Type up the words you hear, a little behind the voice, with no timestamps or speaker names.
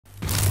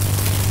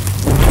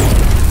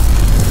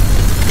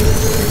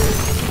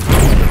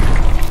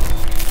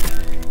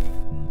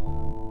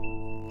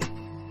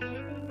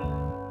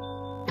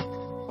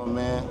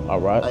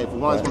right. Hey, if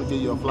we always want to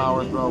give you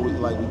flowers, bro, we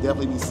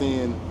definitely be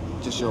seeing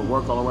just your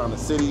work all around the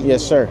city.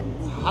 Yes, sir.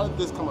 How did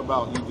this come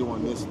about, you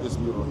doing this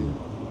mural here?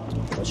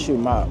 Well, shoot,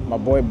 my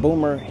boy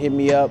Boomer hit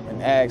me up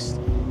and asked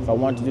if I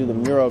wanted to do the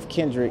mural of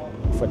Kendrick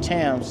for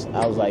Tams.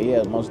 I was like,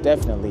 yeah, most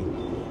definitely.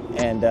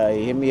 And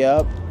he hit me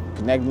up,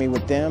 connected me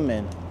with them,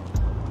 and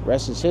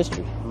rest is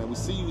history. Man, we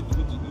see you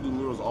do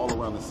murals all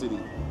around the city.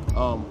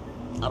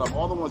 Out of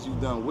all the ones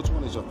you've done, which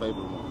one is your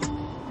favorite one?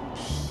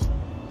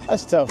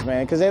 That's tough,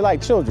 man, because they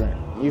like children.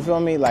 You feel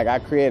me? Like, I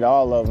created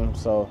all of them,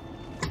 so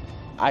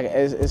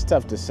it's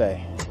tough to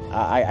say.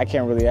 I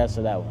can't really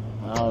answer that one.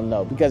 I don't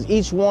know, because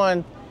each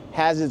one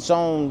has its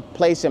own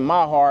place in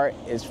my heart.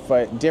 It's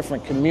for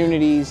different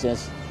communities, and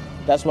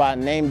that's why I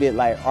named it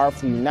like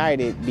Artfully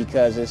United,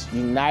 because it's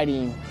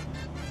uniting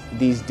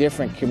these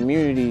different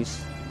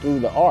communities through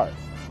the art.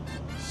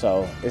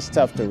 So it's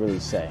tough to really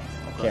say.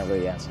 I can't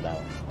really answer that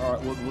one. All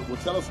right, well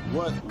tell us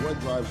what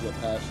drives your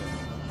passion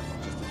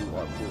just to do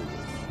art, period?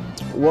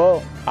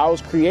 Well, I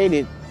was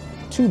created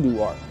to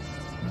do art.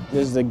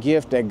 This is a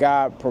gift that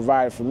God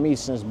provided for me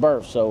since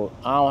birth, so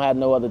I don't have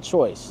no other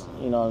choice.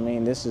 You know what I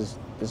mean? This is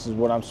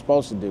what I'm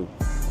supposed to do.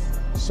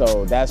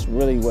 So that's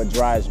really what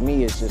drives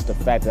me, is just the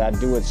fact that I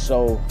do it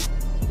so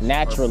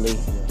naturally,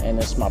 and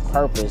it's my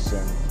purpose,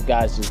 and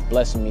God's just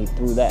blessing me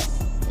through that.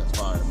 That's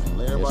fire, man.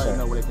 Let everybody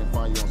know where they can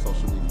find you on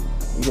social media.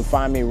 You can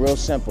find me real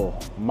simple,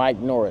 Mike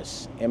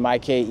Norice,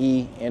 Mikenoриce.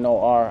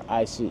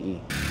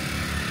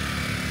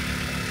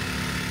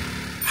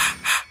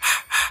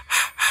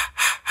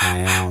 I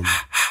am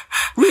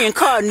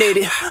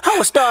reincarnated. I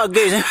was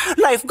stargazing.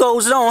 Life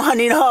goes on. I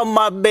need her,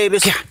 my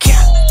babies.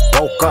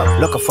 Woke up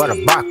looking for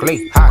the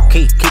broccoli. High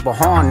key, keep a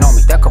horn on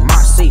me. That could my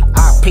seat.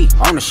 IP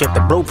ownership. The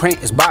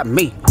blueprint is by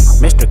me.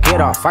 Mr. Get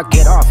Off. I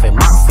get off at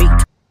my feet.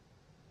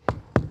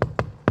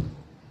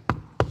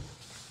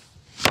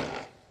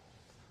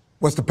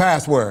 What's the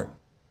password?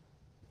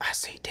 I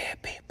see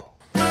dead people.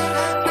 Put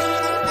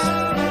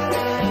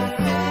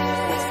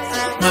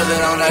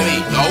it on that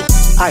beat, go.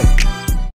 Hype.